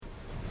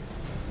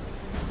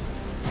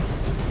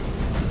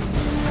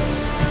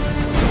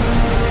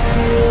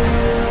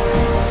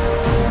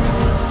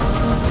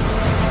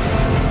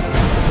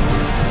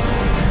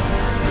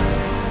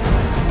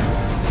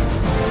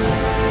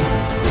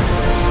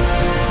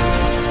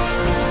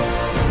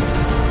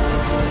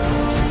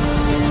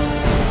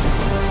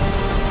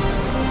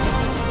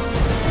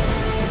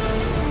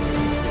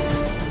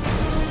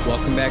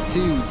to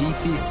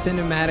DC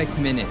Cinematic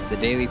Minute, the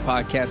daily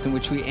podcast in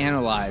which we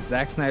analyze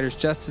Zack Snyder's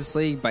Justice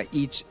League by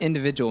each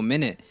individual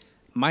minute.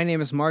 My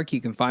name is Mark. You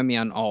can find me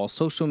on all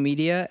social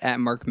media at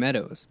Mark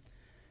Meadows.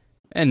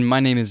 And my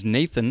name is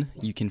Nathan.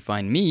 You can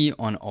find me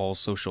on all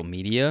social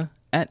media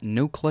at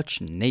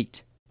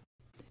NoClutchNate.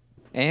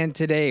 And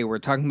today we're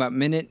talking about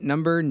minute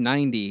number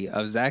 90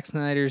 of Zack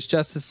Snyder's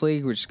Justice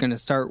League. We're just going to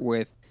start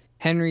with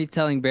Henry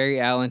telling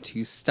Barry Allen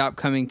to stop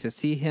coming to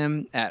see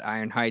him at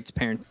Iron Heights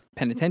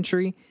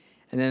Penitentiary.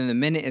 And then the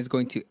minute is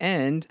going to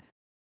end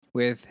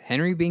with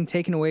Henry being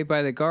taken away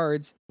by the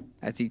guards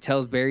as he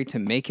tells Barry to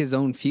make his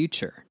own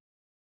future.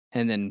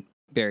 And then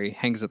Barry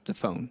hangs up the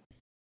phone.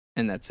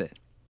 And that's it.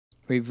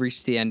 We've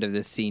reached the end of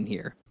this scene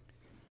here.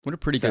 What a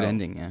pretty good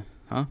ending, yeah.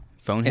 Huh?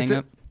 Phone hang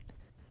up?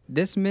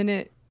 This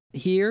minute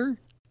here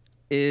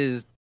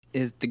is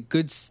the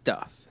good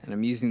stuff. And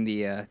I'm using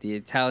the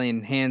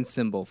Italian hand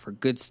symbol for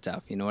good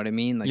stuff. You know what I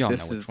mean? Like, you all know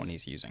which one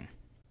he's using.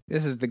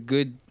 This is the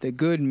good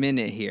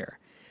minute here.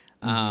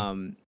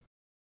 Mm-hmm.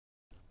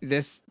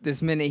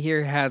 This minute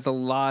here has a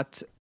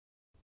lot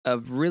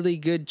of really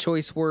good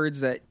choice words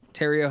that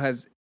Terrio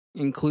has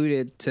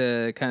included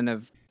to kind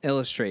of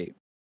illustrate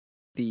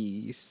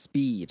the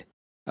speed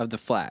of the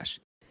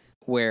Flash,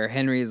 where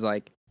Henry is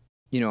like,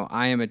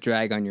 I am a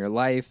drag on your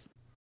life.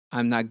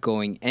 I'm not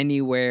going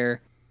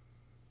anywhere.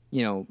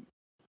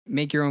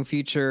 Make your own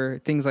future,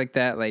 things like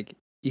that. Like,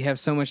 you have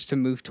so much to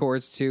move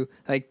towards too.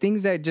 Like,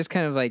 things that just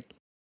kind of like,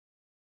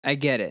 I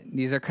get it.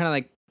 These are kind of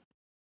like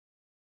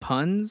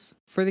puns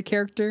for the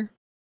character.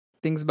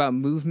 Things about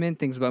movement,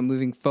 things about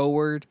moving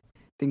forward,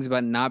 things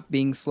about not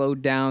being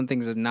slowed down,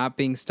 things of not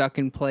being stuck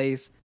in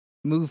place,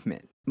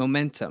 movement,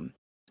 momentum,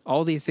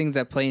 all these things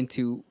that play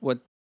into what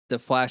the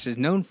Flash is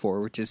known for,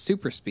 which is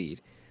super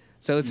speed.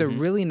 So it's a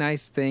really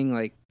nice thing,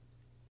 like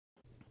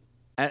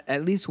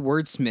at least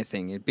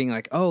wordsmithing it, being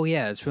like, oh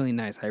yeah, it's really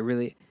nice. I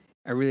really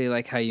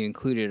like how you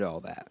included all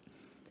that.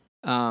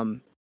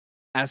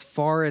 As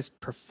far as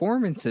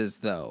performances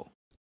though,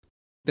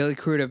 Billy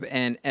Crudup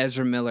and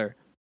Ezra Miller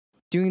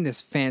doing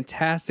this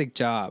fantastic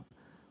job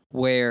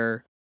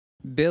where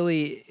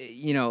Billy,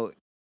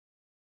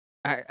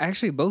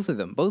 actually both of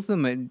them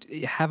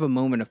have a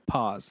moment of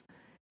pause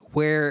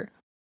where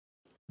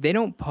they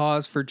don't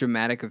pause for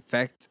dramatic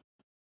effect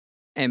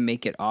and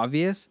make it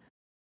obvious.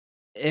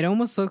 It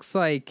almost looks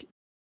like,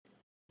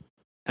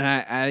 and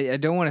I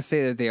don't want to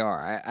say that they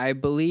are. I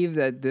believe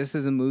that this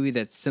is a movie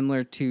that's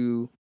similar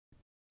to,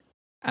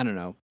 I don't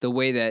know, the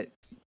way that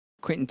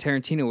Quentin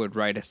Tarantino would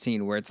write a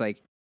scene where it's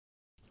like,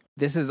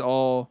 this is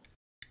all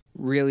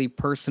really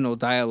personal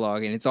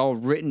dialogue and it's all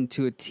written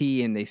to a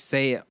T and they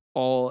say it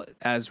all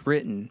as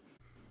written,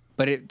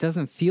 but it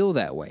doesn't feel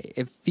that way.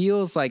 It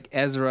feels like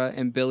Ezra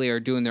and Billy are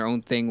doing their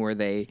own thing where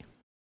they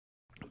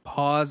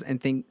pause and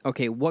think,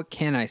 okay, what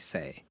can I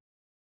say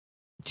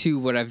to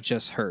what I've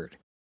just heard?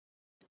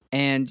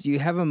 And you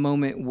have a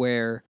moment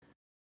where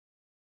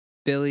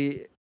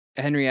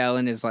Henry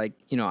Allen is like,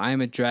 I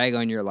am a drag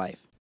on your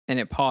life. And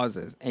it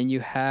pauses, and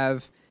you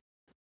have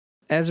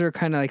Ezra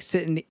kind of like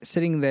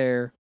sitting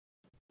there.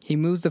 He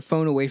moves the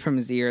phone away from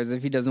his ear as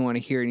if he doesn't want to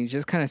hear it, and he's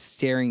just kind of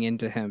staring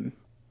into him.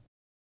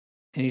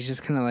 And he's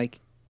just kind of like,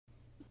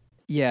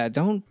 yeah,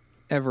 don't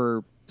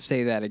ever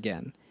say that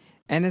again.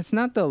 And it's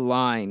not the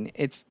line,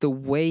 it's the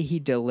way he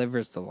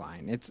delivers the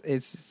line.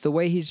 It's the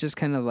way he's just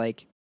kind of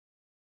like,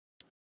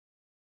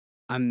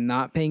 I'm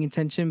not paying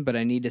attention, but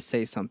I need to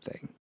say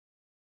something.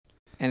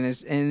 And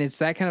it's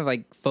that kind of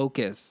like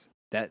focus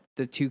that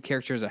the two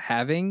characters are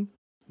having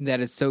that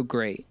is so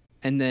great.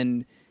 And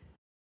then,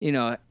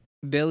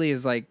 Billy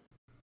is like,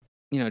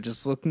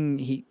 just looking,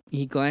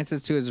 he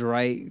glances to his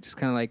right, just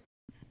kind of like,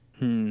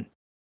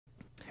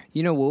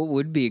 what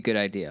would be a good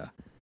idea,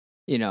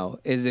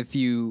 is if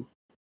you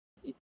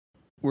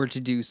were to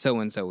do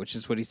so-and-so, which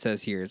is what he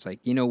says here. It's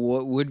like,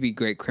 what would be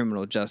great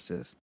criminal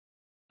justice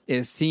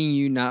is seeing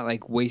you not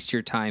like waste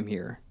your time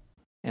here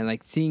and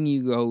like seeing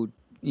you go,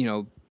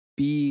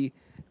 be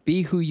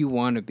who you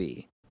want to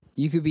be.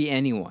 You could be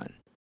anyone.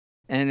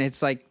 And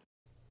it's like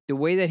the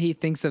way that he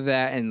thinks of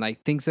that and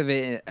like thinks of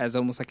it as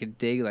almost like a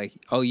dig, like,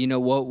 oh,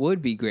 what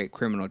would be great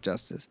criminal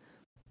justice?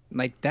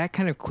 Like that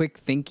kind of quick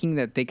thinking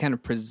that they kind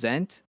of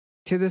present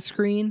to the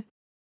screen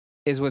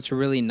is what's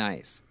really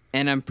nice.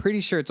 And I'm pretty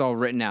sure it's all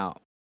written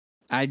out.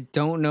 I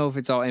don't know if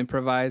it's all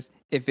improvised.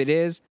 If it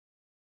is,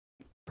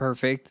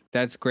 perfect.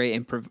 That's great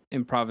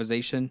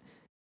improvisation.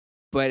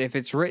 But if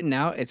it's written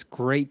out, it's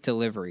great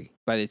delivery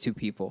by the two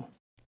people.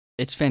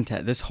 It's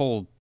fantastic. This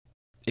whole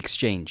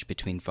exchange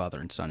between father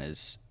and son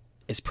is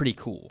pretty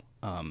cool.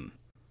 And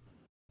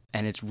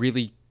it's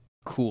really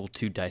cool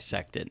to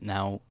dissect it.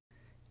 Now,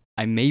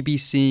 I may be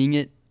seeing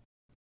it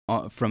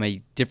from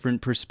a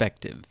different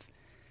perspective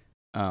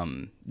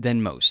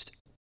than most.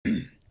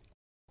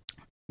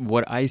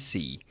 What I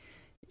see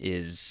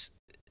is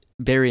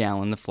Barry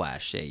Allen, the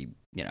Flash, a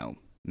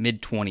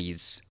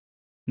mid-20s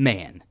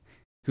man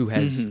who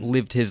has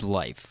lived his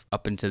life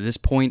up until this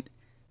point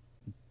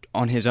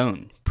on his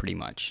own, pretty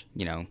much,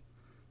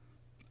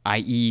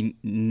 i.e.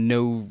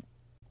 no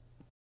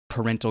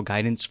parental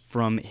guidance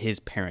from his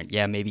parent.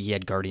 Yeah, maybe he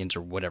had guardians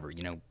or whatever,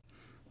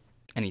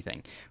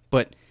 anything.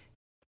 But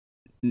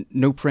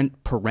no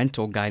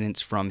parental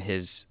guidance from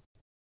his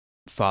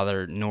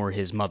father nor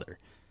his mother.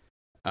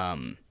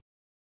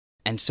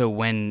 And so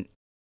when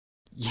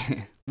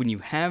you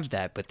have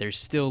that, but there's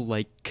still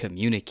like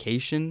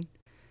communication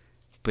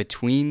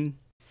between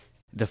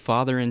the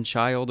father and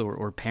child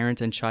or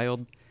parent and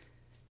child,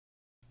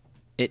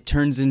 it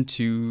turns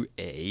into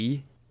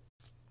a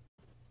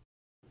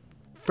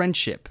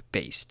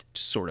friendship-based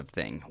sort of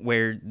thing,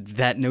 where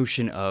that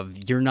notion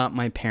of you're not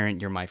my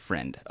parent, you're my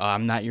friend.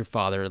 I'm not your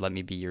father, let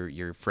me be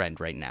your friend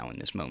right now in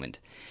this moment.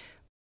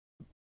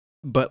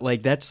 But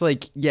like that's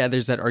like, yeah,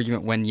 there's that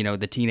argument when,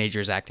 the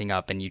teenager's acting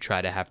up and you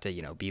try to have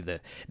to, be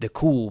the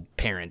cool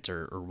parent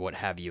or what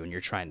have you, and you're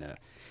trying to,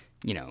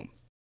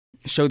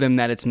 show them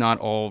that it's not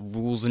all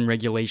rules and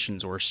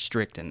regulations or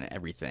strict and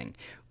everything.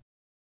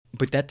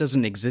 But that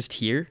doesn't exist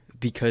here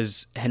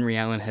because Henry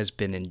Allen has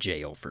been in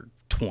jail for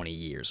 20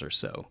 years or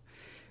so.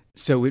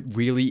 So it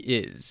really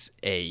is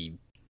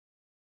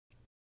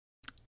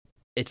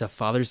it's a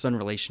father-son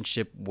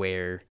relationship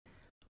where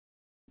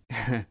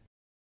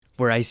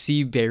I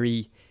see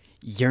Barry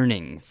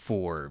yearning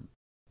for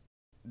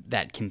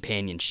that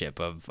companionship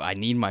of, I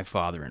need my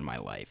father in my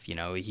life.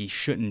 He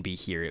shouldn't be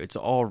here. It's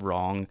all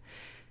wrong.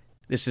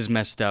 This is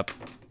messed up.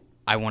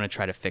 I want to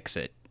try to fix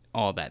it.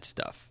 All that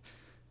stuff.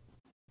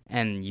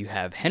 And you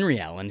have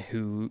Henry Allen,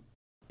 who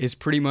is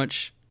pretty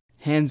much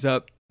hands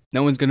up.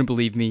 No one's going to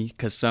believe me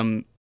because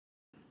some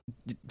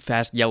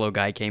fast yellow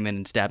guy came in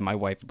and stabbed my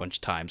wife a bunch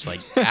of times. Like,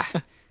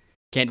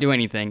 can't do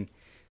anything.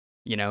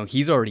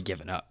 He's already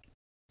given up.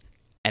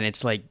 And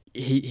it's like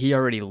he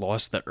already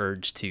lost the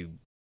urge to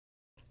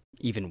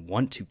even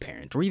want to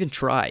parent or even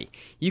try.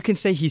 You can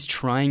say he's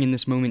trying in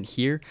this moment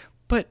here,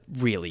 but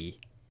really,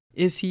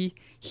 is he?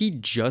 He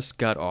just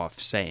got off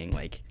saying,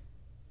 like,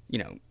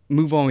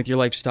 move on with your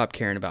life, stop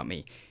caring about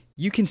me.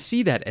 You can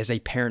see that as a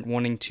parent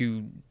wanting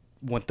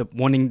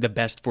the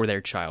best for their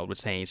child, with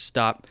saying,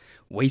 stop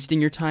wasting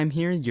your time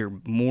here.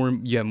 You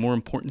have more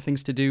important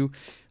things to do.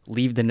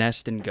 Leave the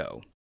nest and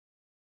go.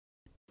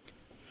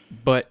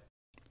 But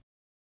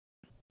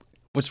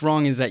what's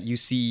wrong is that you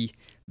see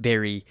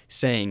Barry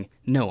saying,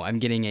 no, I'm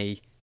getting a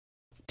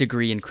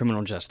degree in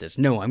criminal justice.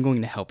 No, I'm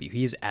going to help you.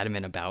 He is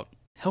adamant about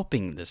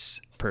helping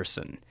this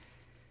person.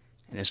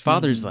 And his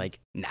father's like,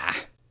 nah,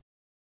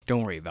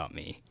 don't worry about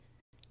me.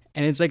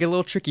 And it's like a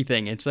little tricky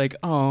thing. It's like,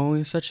 oh,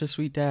 he's such a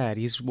sweet dad.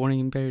 He's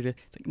wanting Barry to...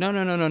 It's like,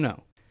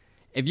 no.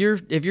 If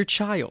your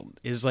child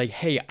is like,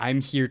 hey,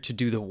 I'm here to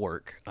do the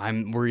work.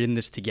 We're in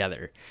this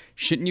together.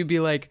 Shouldn't you be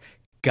like,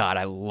 God,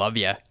 I love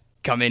you.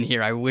 Come in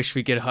here. I wish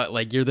we could...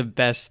 Like, you're the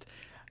best.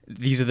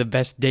 These are the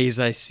best days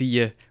I see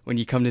you when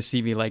you come to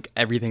see me. Like,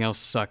 everything else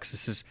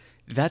sucks.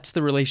 That's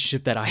the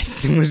relationship that I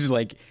was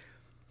like...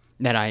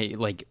 that I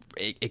like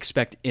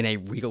expect in a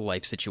real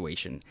life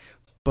situation.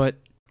 But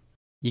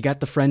you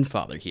got the friend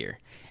father here.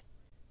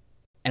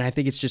 And I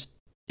think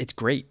it's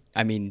great.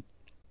 I mean,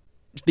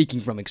 speaking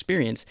from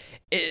experience,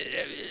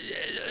 it's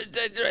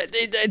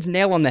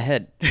nail on the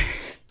head.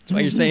 That's why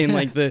you're saying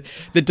like the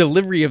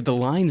delivery of the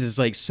lines is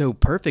like so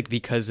perfect,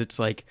 because it's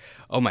like,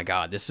 oh my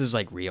God, this is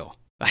like real.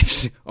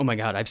 Oh my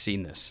God, I've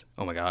seen this.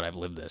 Oh my God, I've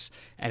lived this.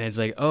 And it's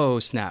like, oh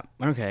snap.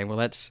 Okay, well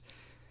that's,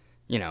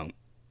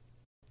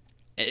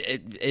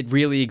 it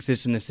really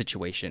exists in this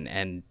situation.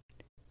 And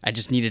I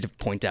just needed to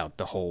point out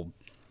the whole,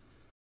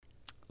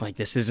 like,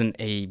 this isn't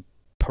a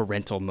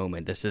parental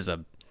moment. This is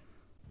a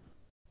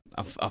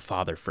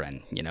father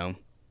friend,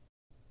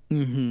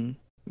 Mm-hmm.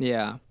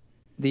 Yeah.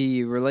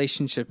 The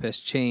relationship has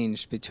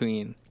changed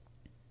between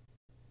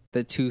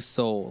the two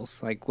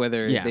souls, like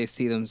whether they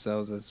see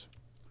themselves as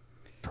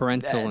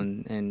parental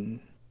and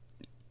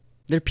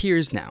they're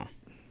peers now.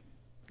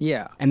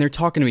 Yeah. And they're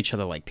talking to each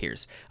other like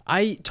peers.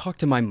 I talk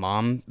to my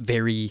mom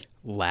very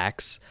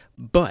lax,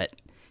 but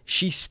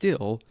she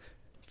still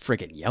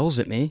friggin' yells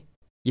at me.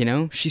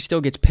 She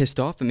still gets pissed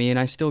off at me, and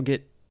I still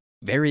get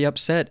very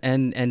upset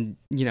and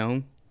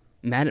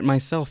mad at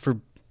myself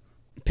for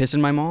pissing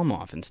my mom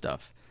off and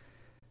stuff.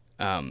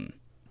 But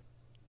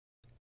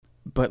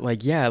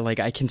like, yeah,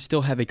 like I can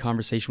still have a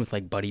conversation with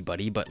like buddy,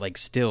 but like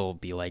still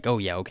be like, oh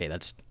yeah, okay,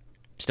 that's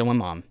still my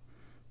mom.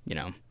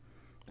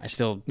 I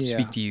still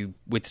speak to you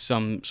with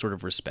some sort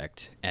of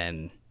respect,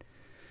 and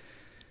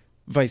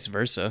vice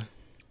versa.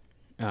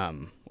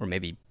 Or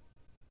maybe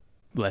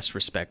less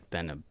respect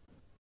than a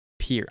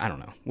peer. I don't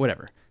know.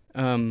 Whatever.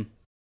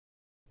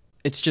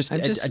 It's just, I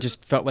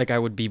just felt like I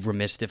would be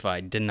remiss if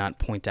I did not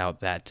point out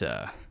that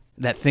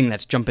that thing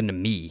that's jumping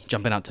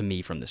out to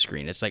me from the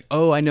screen. It's like,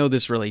 oh, I know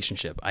this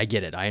relationship. I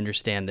get it. I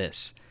understand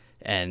this.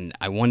 And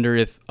I wonder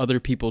if other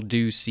people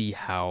do see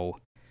how,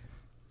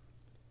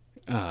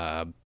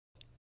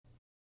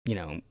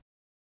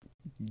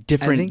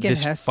 different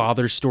this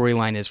father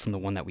storyline is from the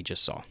one that we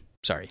just saw.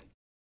 Sorry.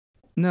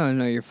 No,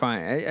 you're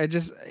fine.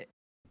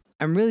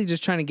 I'm really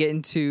just trying to get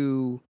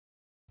into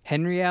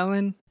Henry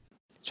Allen,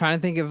 trying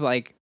to think of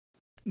like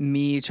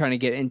me trying to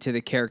get into the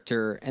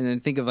character, and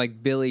then think of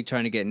like Billy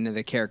trying to get into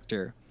the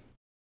character.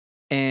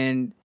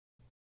 And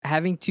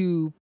having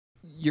to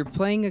you're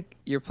playing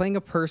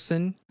a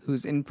person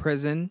who's in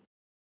prison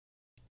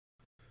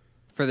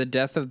for the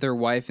death of their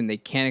wife, and they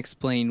can't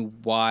explain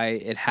why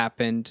it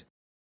happened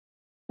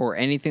or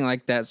anything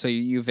like that. So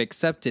you've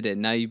accepted it.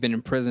 Now you've been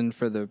in prison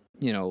for the,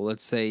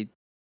 let's say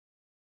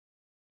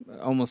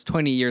almost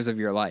 20 years of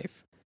your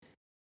life,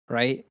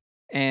 right?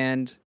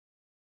 And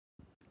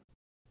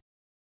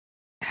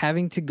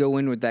having to go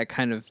in with that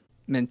kind of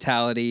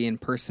mentality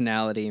and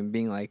personality and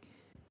being like,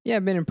 yeah,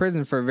 I've been in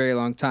prison for a very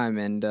long time,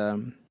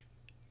 and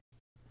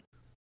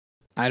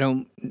I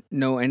don't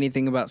know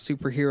anything about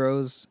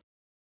superheroes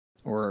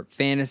or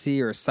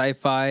fantasy or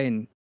sci-fi,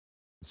 and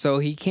so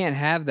he can't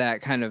have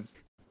that kind of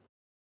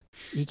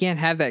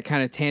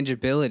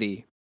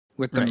tangibility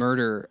with the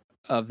murder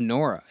of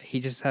Nora. He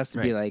just has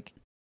to be like,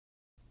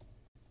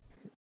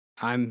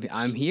 I'm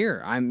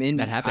here. I'm in.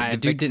 That happened. I've the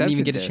dude didn't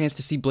even get this. a chance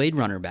to see Blade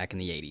Runner back in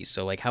the 80s.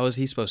 So like, how is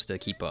he supposed to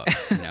keep up?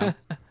 You know?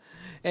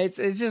 It's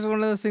just one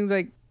of those things,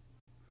 like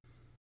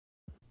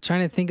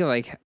trying to think of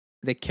like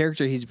the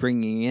character he's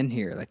bringing in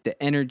here, like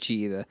the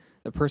energy, the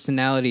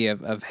personality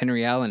of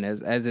Henry Allen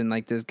as in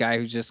like this guy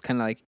who's just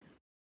kind of like,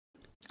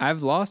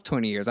 I've lost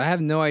 20 years. I have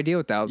no idea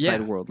what the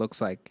outside world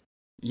looks like.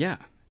 Yeah.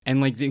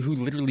 And like who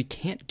literally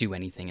can't do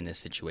anything in this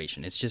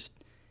situation. It's just,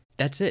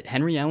 that's it.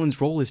 Henry Allen's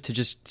role is to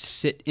just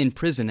sit in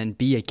prison and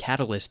be a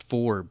catalyst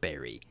for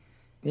Barry.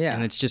 Yeah.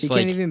 And it's just he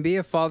can't even be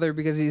a father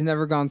because he's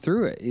never gone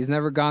through it. He's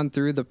never gone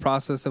through the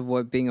process of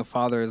what being a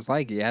father is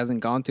like. He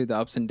hasn't gone through the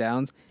ups and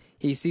downs.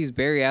 He sees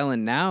Barry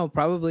Allen now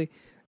probably,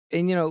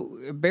 and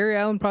Barry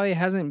Allen probably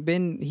hasn't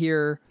been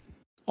here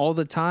all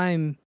the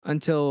time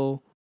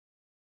until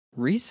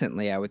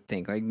recently, I would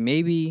think. Like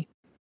maybe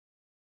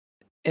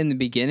in the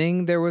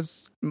beginning there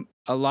was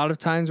a lot of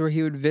times where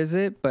he would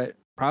visit, but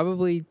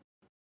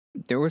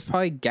there was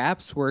probably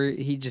gaps where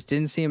he just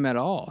didn't see him at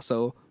all.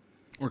 So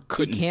or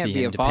couldn't he can't see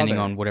be him a depending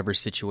father. on whatever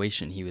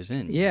situation he was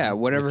in. Yeah,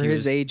 whatever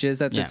his age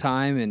is at the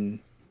time, and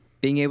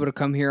being able to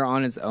come here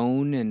on his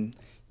own, and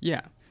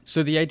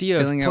so the idea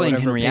of playing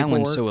Henry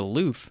Allen so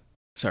aloof.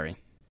 Sorry.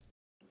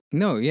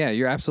 No, yeah,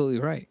 you're absolutely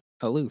right.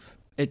 Aloof.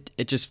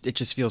 It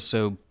just feels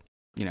so,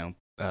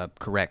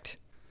 correct.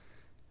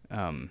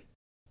 Henry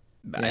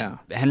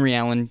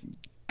Allen,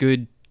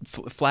 good.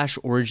 Flash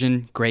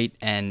origin, great,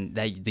 and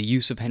the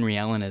use of Henry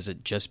Allen as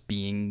it just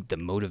being the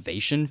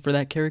motivation for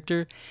that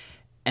character,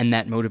 and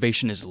that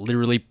motivation is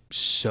literally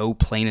so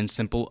plain and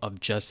simple of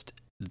just,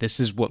 this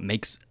is what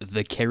makes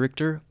the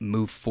character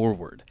move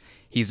forward.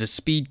 He's a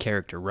speed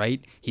character,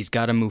 right? He's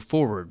got to move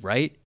forward,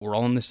 right? We're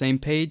all on the same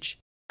page?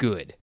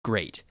 Good,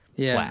 great.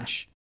 Yeah.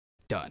 Flash,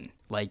 done.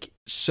 Like,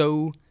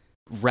 so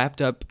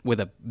wrapped up with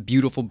a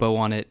beautiful bow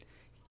on it.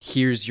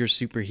 Here's your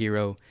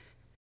superhero.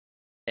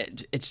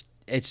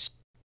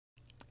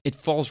 It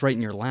falls right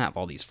in your lap,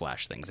 all these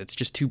Flash things. It's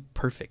just too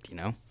perfect,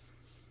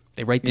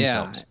 They write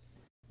themselves.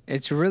 Yeah,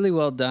 it's really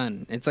well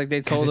done. It's like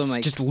they told him,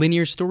 like, just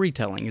linear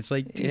storytelling. It's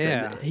like,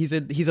 dude, he's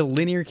a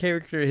linear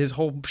character. His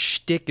whole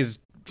shtick is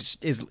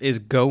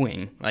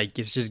going. Like,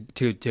 it's just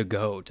to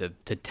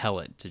tell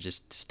it, to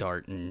just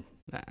start and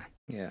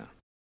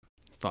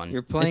fun.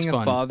 You're playing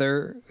a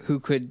father who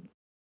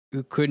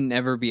couldn't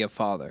ever be a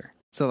father.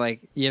 So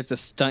like you have to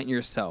stunt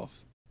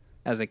yourself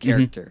as a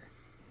character. Mm-hmm.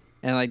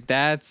 And like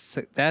that's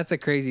a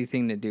crazy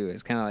thing to do.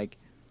 It's kind of like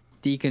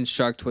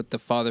deconstruct what the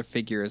father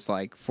figure is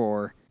like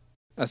for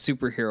a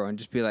superhero and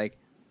just be like,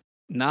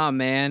 nah,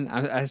 man.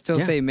 I still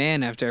say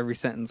man after every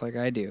sentence like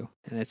I do.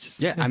 And it's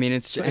just I mean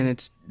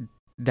it's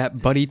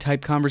that buddy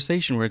type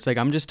conversation where it's like,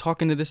 I'm just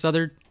talking to this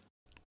other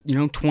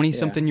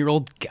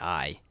 20-something-year-old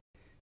guy.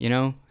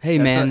 Hey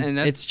man,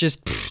 it's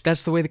just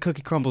that's the way the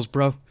cookie crumbles,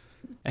 bro.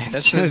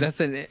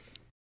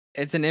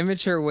 It's an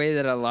immature way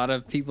that a lot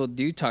of people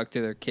do talk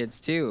to their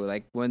kids too.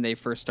 Like when they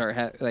first start,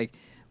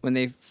 when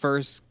they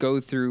first go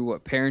through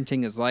what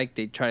parenting is like,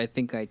 they try to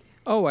think like,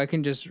 oh, I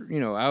can just,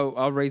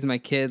 I'll raise my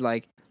kid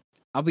like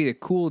I'll be a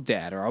cool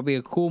dad or I'll be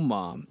a cool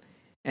mom,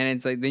 and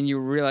it's like then you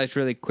realize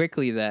really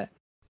quickly that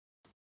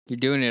you're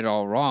doing it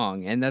all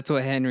wrong, and that's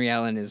what Henry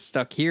Allen is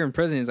stuck here in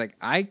prison. He's like,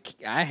 I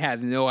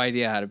have no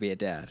idea how to be a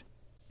dad,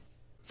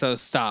 so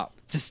just stop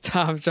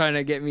trying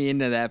to get me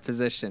into that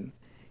position,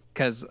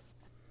 because.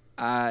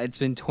 It's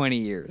been 20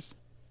 years,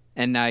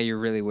 and now you're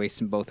really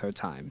wasting both our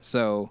time.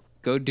 So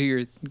go do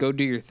your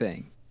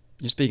thing.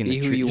 You're speaking the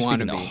truth. You're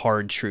speaking the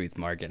hard truth,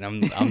 Mark. And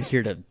I'm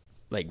here to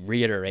like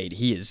reiterate.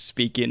 He is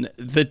speaking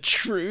the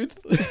truth.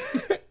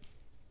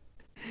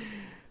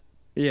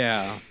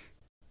 Yeah.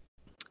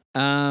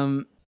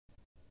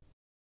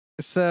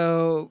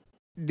 So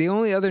the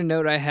only other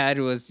note I had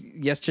was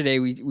yesterday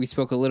we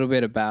spoke a little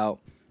bit about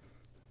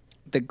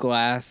the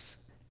glass,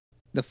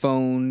 the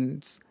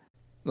phones.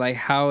 Like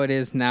how it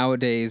is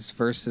nowadays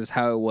versus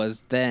how it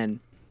was then.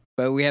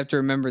 But we have to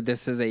remember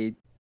this is a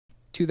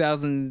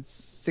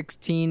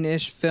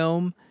 2016-ish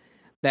film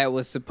that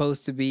was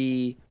supposed to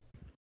be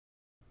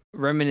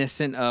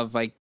reminiscent of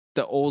like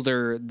the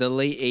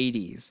late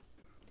 80s.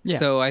 Yeah.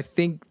 So I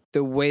think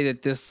the way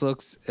that this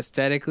looks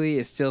aesthetically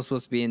is still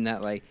supposed to be in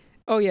that like,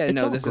 oh yeah,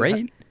 it's this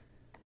great.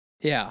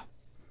 Yeah.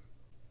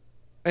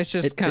 It's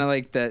just kind of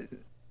like that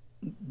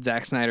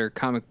Zack Snyder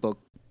comic book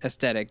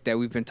aesthetic that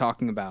we've been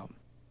talking about,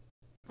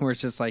 where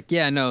it's just like,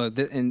 yeah, no,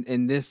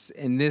 in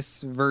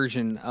this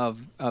version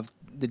of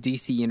the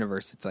DC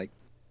universe, it's like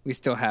we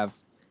still have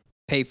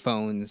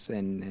payphones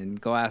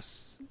and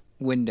glass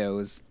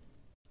windows,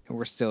 and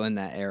we're still in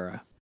that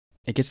era.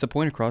 It gets the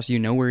point across. You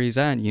know where he's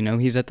at. You know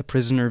he's at the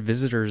prisoner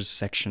visitors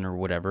section or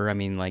whatever. I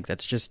mean, like,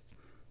 that's just,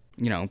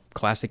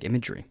 classic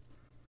imagery.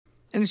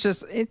 And it's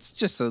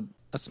just a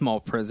small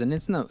prison.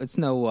 It's no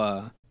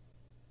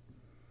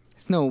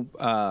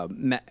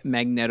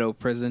Magneto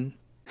prison,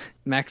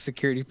 max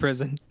security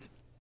prison.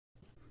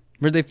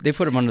 Where they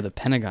put him under the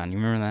Pentagon. You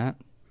remember that?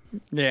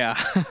 Yeah.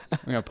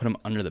 We're gonna put him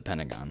under the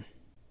Pentagon.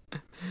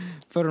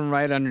 Put him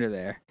right under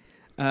there.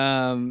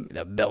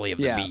 The belly of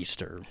the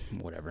beast or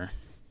whatever.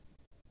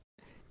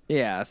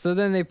 Yeah. So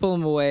then they pull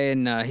him away,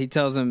 and he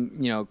tells him,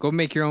 go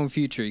make your own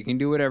future. You can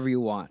do whatever you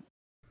want,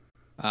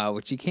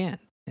 which you can.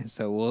 And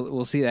so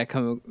we'll see that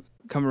come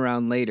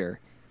around later.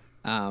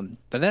 But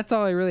that's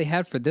all I really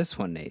had for this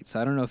one, Nate. So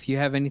I don't know if you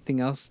have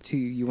anything else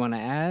you want to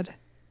add.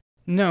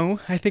 No,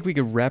 I think we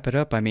could wrap it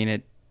up. I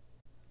mean,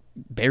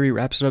 Barry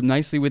wraps it up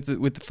nicely with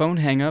the phone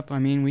hang up. I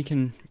mean, we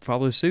can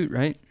follow suit,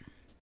 right?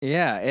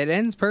 Yeah, it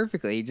ends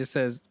perfectly. He just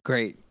says,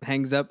 great,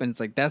 hangs up, and it's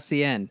like, that's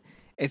the end.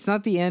 It's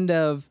not the end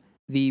of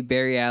the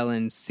Barry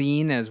Allen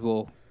scene, as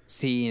we'll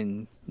see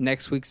in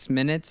next week's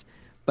minutes.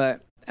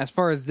 But as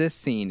far as this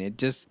scene, it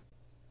just,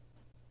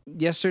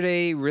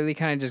 yesterday really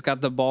kind of just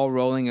got the ball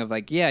rolling of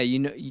like, yeah,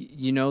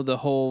 the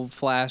whole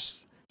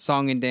Flash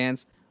song and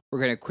dance. We're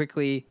going to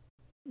quickly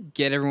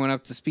get everyone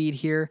up to speed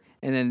here.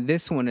 And then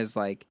this one is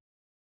like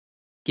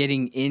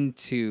getting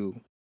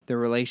into the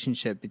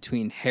relationship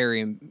between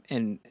Henry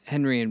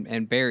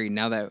and Barry,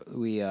 now that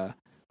we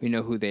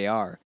know who they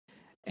are.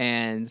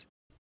 And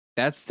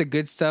that's the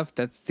good stuff.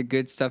 That's the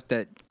good stuff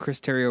that Chris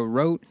Terrio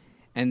wrote.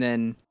 And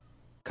then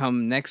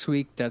come next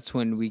week, that's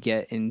when we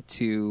get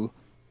into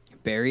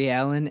Barry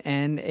Allen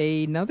and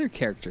another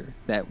character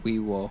that we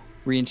will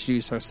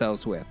reintroduce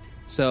ourselves with.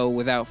 So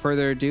without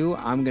further ado,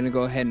 I'm going to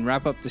go ahead and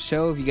wrap up the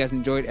show. If you guys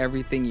enjoyed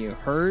everything you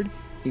heard,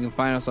 you can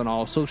find us on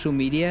all social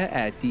media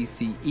at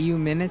DCEU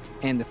Minute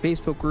and the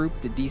Facebook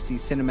group, the DC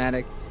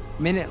Cinematic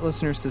Minute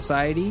Listener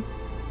Society.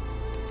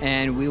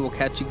 And we will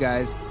catch you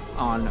guys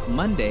on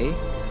Monday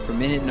for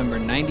minute number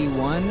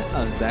 91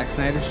 of Zack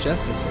Snyder's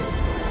Justice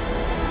League.